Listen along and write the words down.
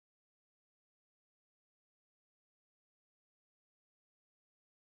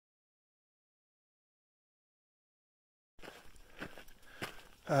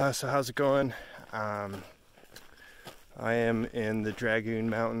So how's it going? I am in the Dragoon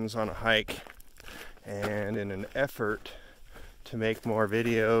Mountains on a hike, and in an effort to make more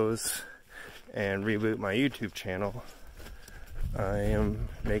videos and reboot my YouTube channel, I am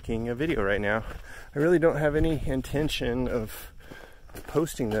making a video right now. I really don't have any intention of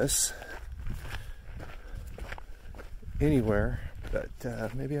posting this anywhere, but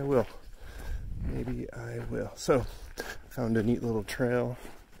maybe I will. Maybe I will. So, found a neat little trail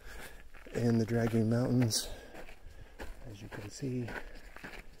in the Dragoon Mountains. As you can see,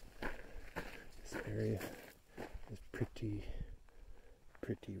 this area is pretty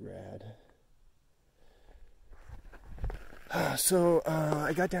rad. So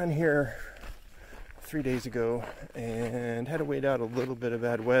I got down here 3 days ago and had to wait out a little bit of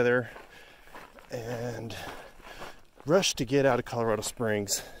bad weather and rushed to get out of Colorado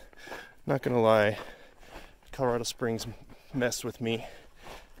Springs. Not gonna lie, Colorado Springs messed with me.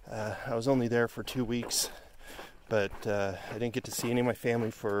 I was only there for 2 weeks, but I didn't get to see any of my family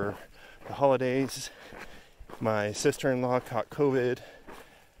for the holidays. My sister-in-law caught COVID,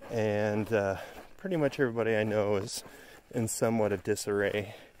 and pretty much everybody I know is in somewhat of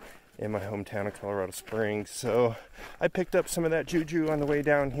disarray in my hometown of Colorado Springs. So I picked up some of that juju on the way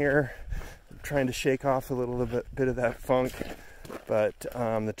down here, trying to shake off a little bit of that funk. But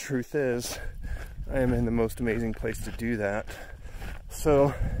the truth is, I am in the most amazing place to do that.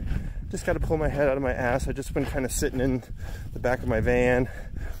 So just got to pull my head out of my ass. I just been kind of sitting in the back of my van.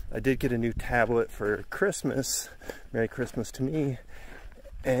 I did get a new tablet for Christmas. Merry Christmas to me.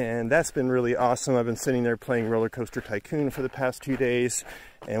 And that's been really awesome. I've been sitting there playing Roller Coaster Tycoon for the past 2 days.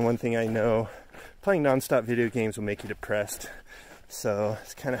 And one thing I know, playing non-stop video games will make you depressed. So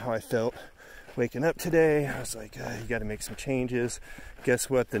it's kind of how I felt waking up today. I was like, you got to make some changes. Guess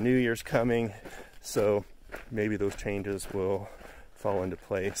what? The new year's coming. So maybe those changes will fall into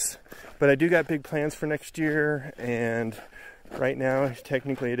place. But I do got big plans for next year, and right now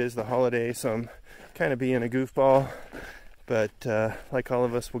technically it is the holiday, so I'm kind of being a goofball, but like all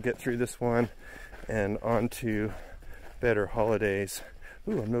of us, we'll get through this one and on to better holidays.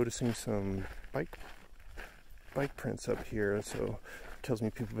 Ooh, I'm noticing some bike prints up here, so it tells me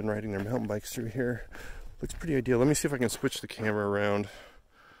people have been riding their mountain bikes through here. Looks pretty ideal. Let me see if I can switch the camera around.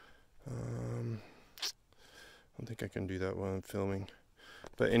 I don't think I can do that while I'm filming.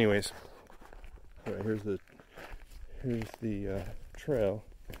 But anyways, all right, here's the trail,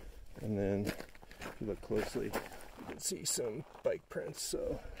 and then if you look closely, you can see some bike prints.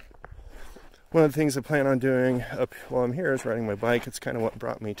 So one of the things I plan on doing up while I'm here is riding my bike. It's kind of what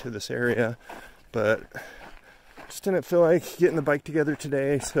brought me to this area, but just didn't feel like getting the bike together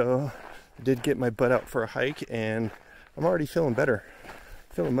today, so I did get my butt out for a hike, and I'm already feeling better,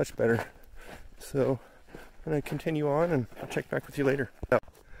 feeling much better. So I'm going to continue on, and I'll check back with you later.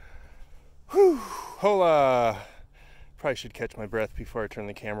 Whew, hola! Probably should catch my breath before I turn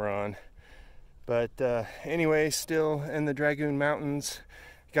the camera on. But anyway, still in the Dragoon Mountains.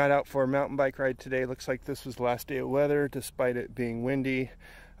 Got out for a mountain bike ride today. Looks like this was the last day of weather, despite it being windy.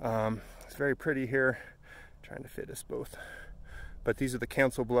 It's very pretty here. Trying to fit us both. But these are the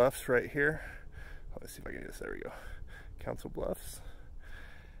Council Bluffs right here. Let's see if I can do this. There we go. Council Bluffs.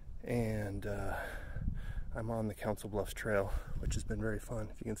 And I'm on the Council Bluffs Trail, which has been very fun,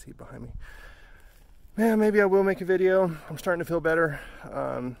 if you can see behind me. Man, maybe I will make a video. I'm starting to feel better.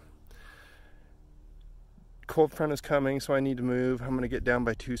 Cold front is coming, so I need to move. I'm going to get down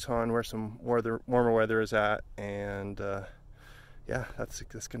by Tucson, where some warmer weather is at, and yeah, that's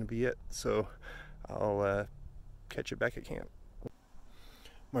going to be it. So I'll catch you back at camp.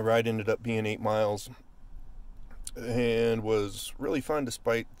 My ride ended up being 8 miles, and was really fun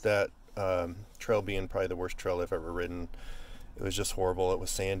despite that trail being probably the worst trail I've ever ridden. It was just horrible. It was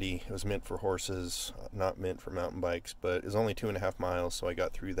sandy. It was meant for horses, not meant for mountain bikes, but it was only 2.5 miles, so I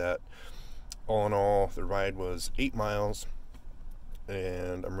got through that. All in all, the ride was 8 miles,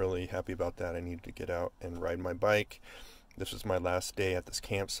 and I'm really happy about that. I needed to get out and ride my bike. This was my last day at this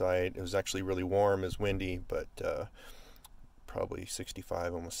campsite. It was actually really warm. It was windy, but probably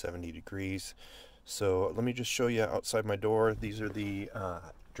 65, almost 70 degrees. So let me just show you outside my door. These are the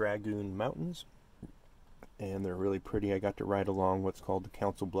Dragoon Mountains, and they're really pretty. I got to ride along what's called the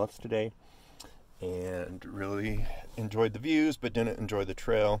Council Bluffs today, and really enjoyed the views, but didn't enjoy the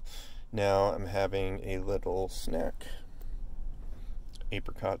trail. Now I'm having a little snack,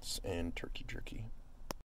 apricots and turkey jerky.